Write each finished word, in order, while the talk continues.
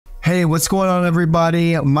Hey, what's going on,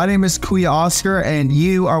 everybody? My name is Kuya Oscar, and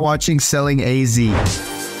you are watching Selling AZ.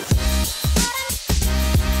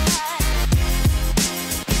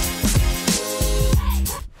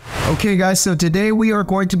 Okay, guys, so today we are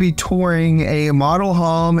going to be touring a model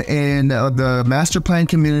home in the master plan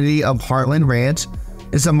community of Heartland Ranch.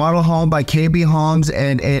 It's a model home by KB Homes,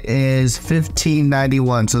 and it is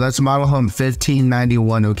 1591. So that's model home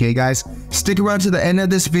 1591. Okay, guys, stick around to the end of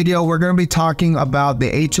this video. We're going to be talking about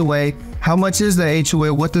the HOA. How much is the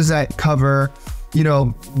HOA? What does that cover? You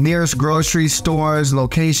know, nearest grocery stores,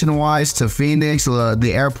 location-wise to Phoenix,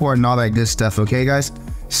 the airport, and all that good stuff. Okay, guys.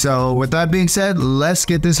 So with that being said, let's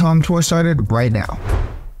get this home tour started right now.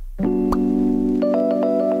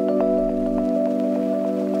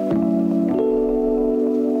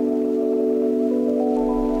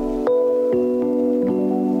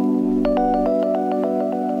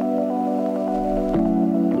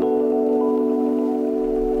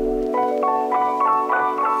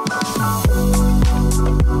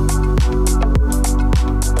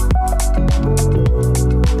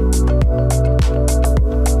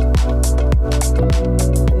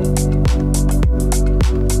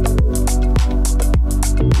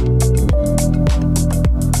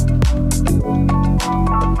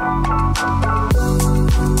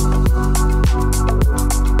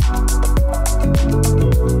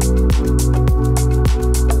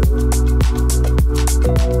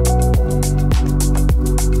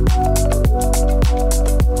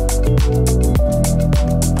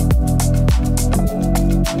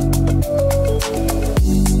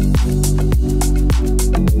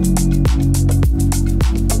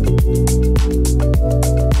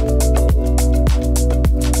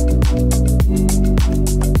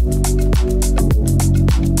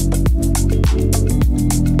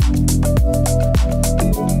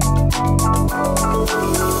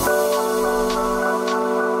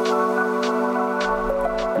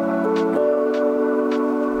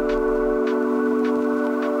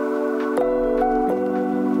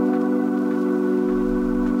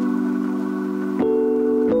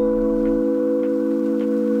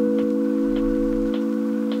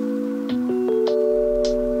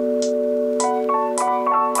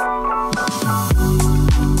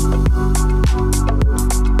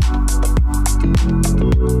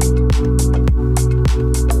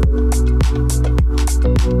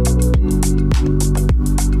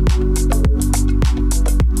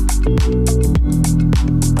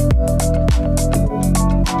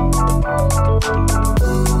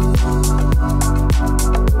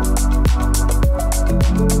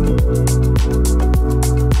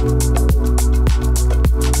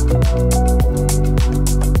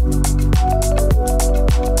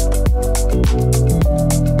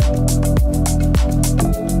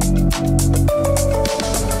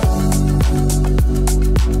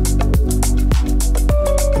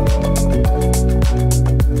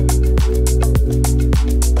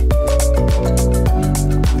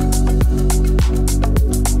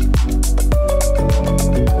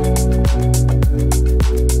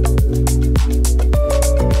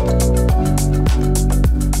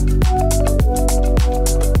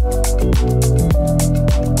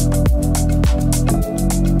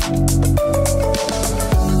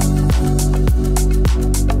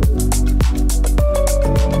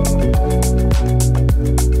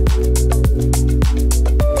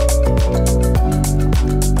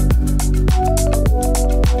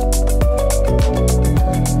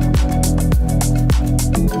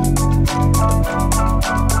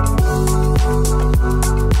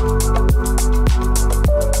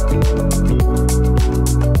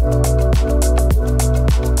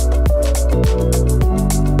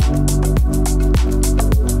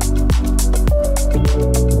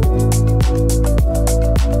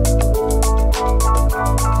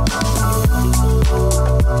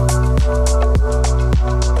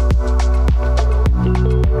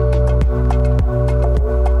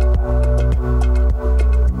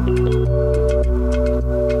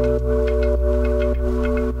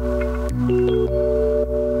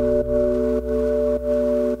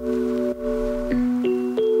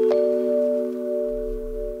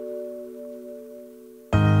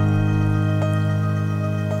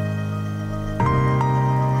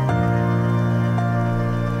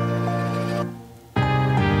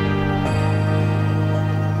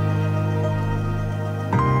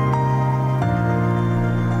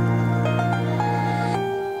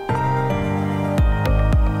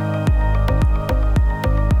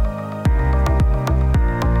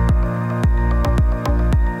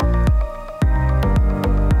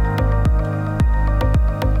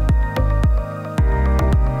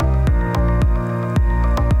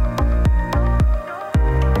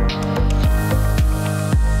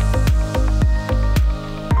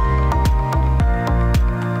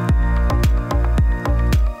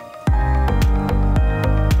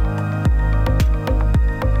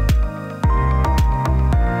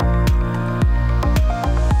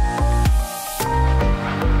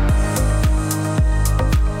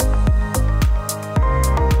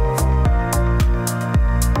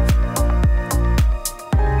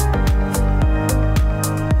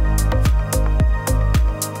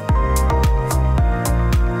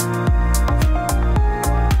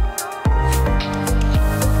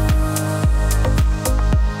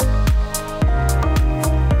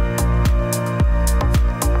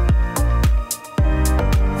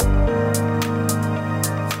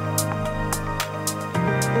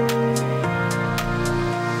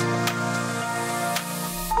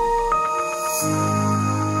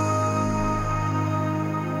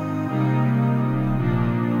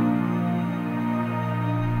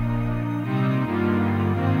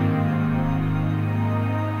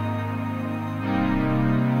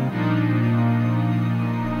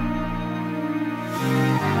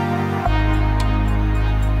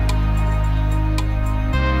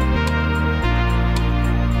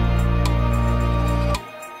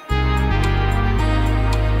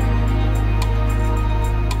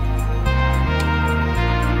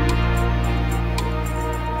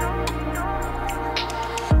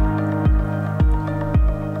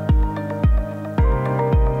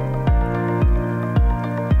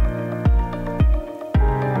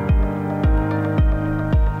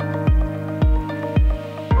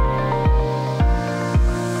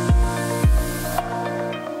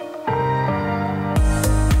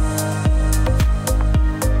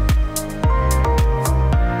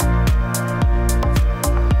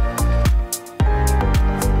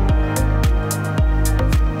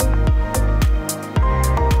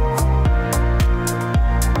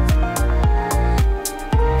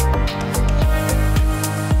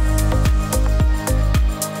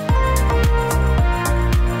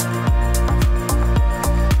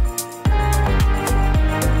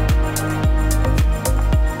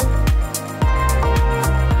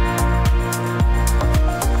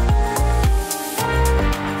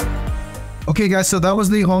 Okay guys, so that was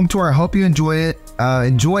the home tour. I hope you enjoyed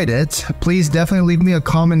it. Please definitely leave me a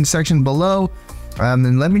comment section below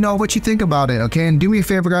and let me know what you think about it, okay? And do me a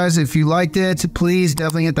favor guys, if you liked it, please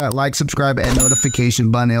definitely hit that like, subscribe, and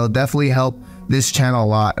notification button. It'll definitely help this channel a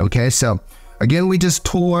lot, okay? So again, we just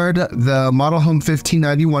toured the model home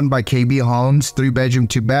 1591 by KB Homes, 3-bedroom,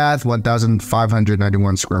 2-bath,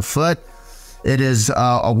 1,591 square foot. It is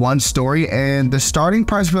a 1-story, and the starting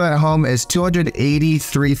price for that home is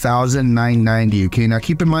 $283,990. Okay, now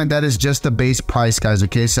keep in mind that is just the base price, guys.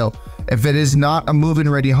 Okay, so if it is not a move-in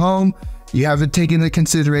ready home, you have to take into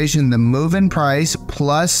consideration the move-in price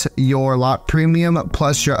plus your lot premium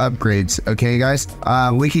plus your upgrades. Okay, guys,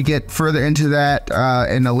 we could get further into that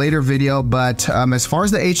in a later video, but as far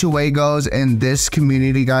as the HOA goes in this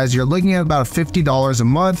community, guys, you're looking at about $50 a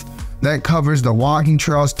month. That covers the walking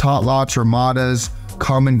trails, tot lots, ramadas,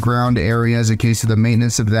 common ground areas. Okay, so the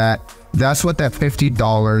maintenance of that. That's what that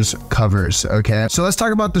 $50 covers, okay? So let's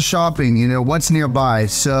talk about the shopping, you know, what's nearby.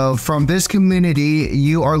 So from this community,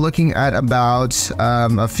 you are looking at about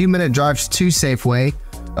a few minute drives to Safeway,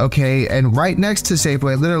 okay? And right next to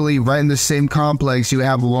Safeway, literally right in the same complex, you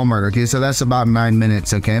have Walmart, okay? So that's about 9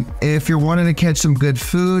 minutes, okay? If you're wanting to catch some good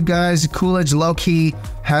food, guys, Coolidge low-key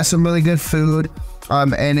has some really good food.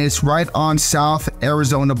 And it's right on South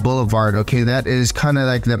Arizona Boulevard, okay? That is kind of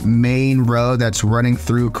like the main road that's running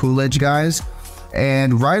through Coolidge, guys.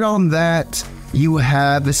 And right on that, you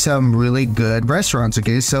have some really good restaurants,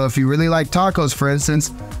 okay? So if you really like tacos, for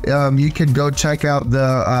instance, you can go check out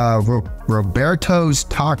the Roberto's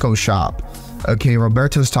Taco Shop. Okay,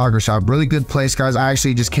 Roberto's Taco Shop, really good place, guys. I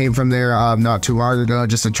actually just came from there not too long ago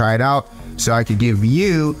just to try it out, so I could give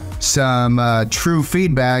you some true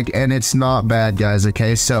feedback, and it's not bad, guys.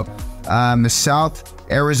 Okay, so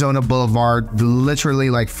South Arizona Boulevard,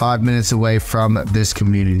 literally like 5 minutes away from this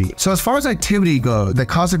community. So as far as activity go, the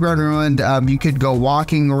Casa Grande Ruined, you could go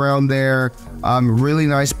walking around there. Really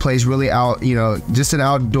nice place, really out, you know, just an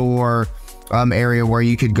outdoor area where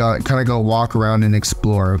you could go kind of go walk around and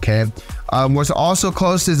explore, okay? What's also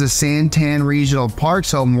close is the Santan Regional Park,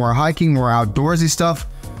 so more hiking, more outdoorsy stuff.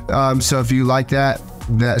 So if you like that,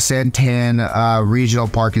 the Santan Regional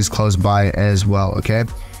Park is close by as well, okay?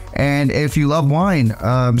 And if you love wine,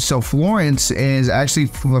 so Florence is actually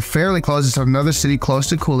fairly close. It's another city close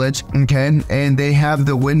to Coolidge, okay? And they have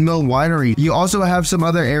the Windmill Winery. You also have some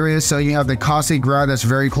other areas, so you have the Casa Grande that's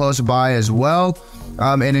very close by as well.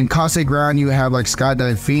 And in Casa Grande, you have like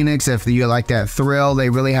Skydive Phoenix. If you like that thrill, they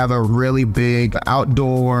really have a really big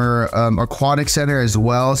outdoor aquatic center as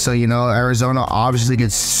well. So, you know, Arizona obviously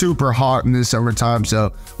gets super hot in the summertime,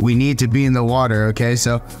 so we need to be in the water, okay?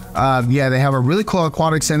 So, yeah, they have a really cool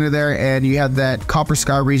aquatic center there, and you have that Copper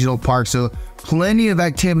Sky Regional Park. So plenty of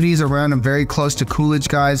activities around and very close to Coolidge,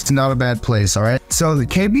 guys. It's not a bad place, all right? So the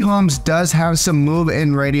KB Homes does have some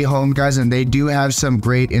move-in ready home, guys, and they do have some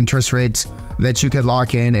great interest rates that you could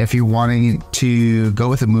lock in if you're wanting to go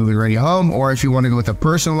with a move-in ready home, or if you want to go with a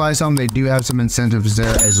personalized home. They do have some incentives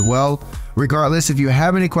there as well. Regardless, if you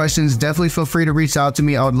have any questions, definitely feel free to reach out to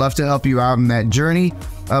me. I would love to help you out on that journey.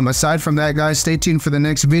 Aside from that, guys, stay tuned for the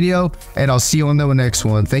next video, and I'll see you on the next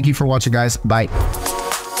one. Thank you for watching, guys. Bye.